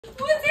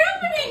What's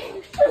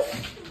happening?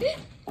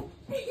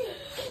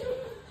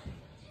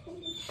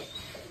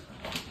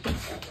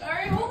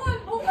 Alright,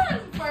 hold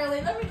on,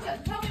 Farley. Let me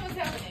tell me what's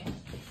happening.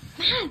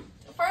 Mom.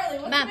 Farley,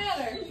 what's the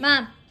matter?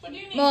 Mom. What do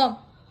you need? Mom.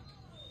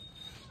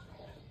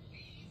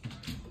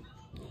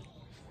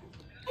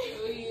 Do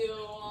you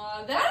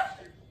want that?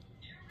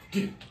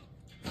 Get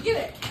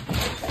it.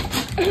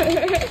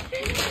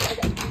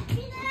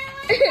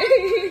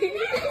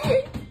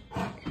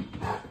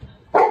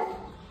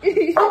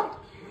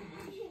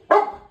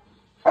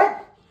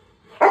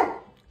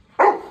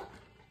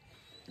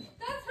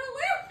 That's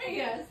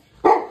hilarious.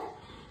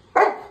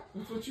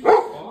 That's what you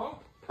saw?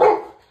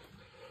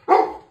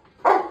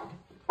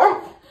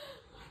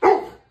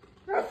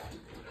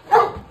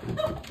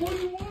 What do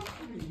you want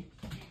from me?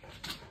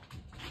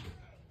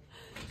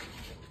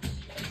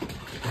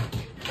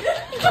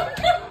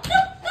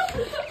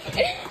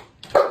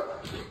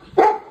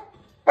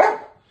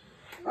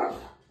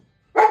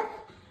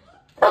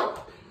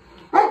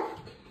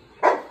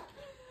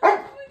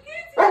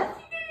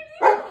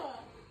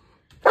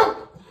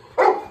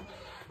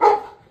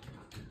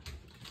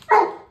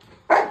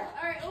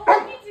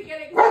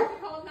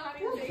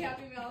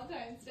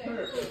 Valentine's Day.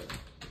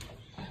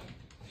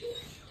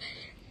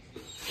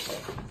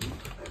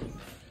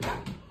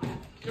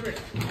 Come here.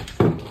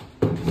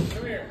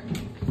 Come here.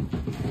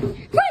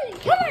 Riley,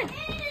 come on.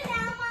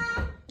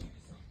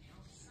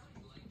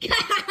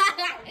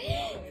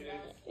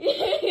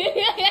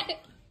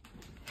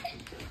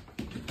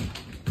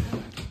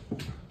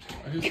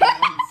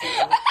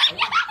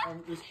 I'm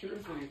just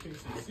curious what he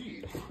thinks he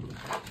sees.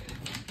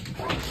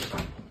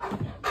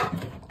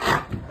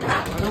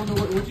 I don't know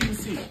what do you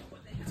see?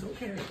 It's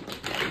okay.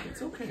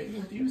 It's okay.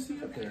 What do you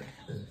see up there?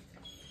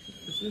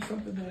 Is there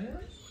something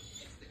there?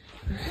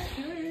 It's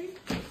okay.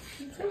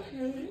 It's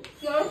okay.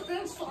 So it's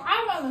been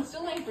slime on the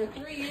ceiling for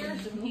 3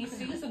 years and he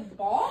sees a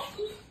ball?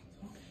 You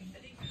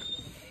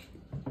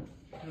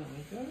don't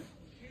like that?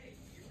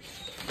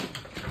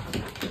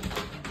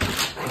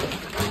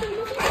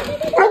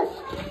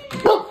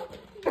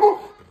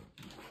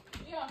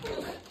 Yeah.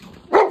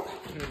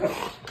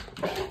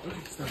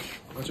 Okay, stop.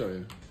 I'll show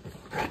you.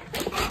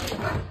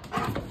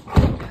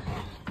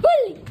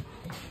 Riley.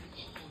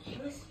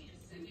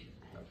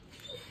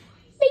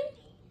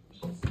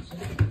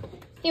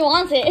 He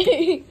wants it.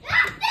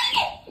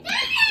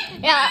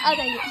 Yeah, I'll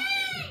take it.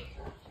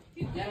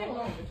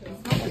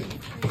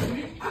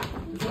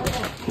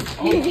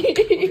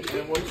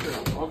 Okay, what's your?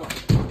 All gone.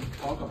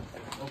 All gone.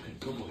 Okay,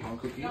 good boy. One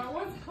cookie. That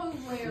was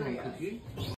hilarious. One cookie.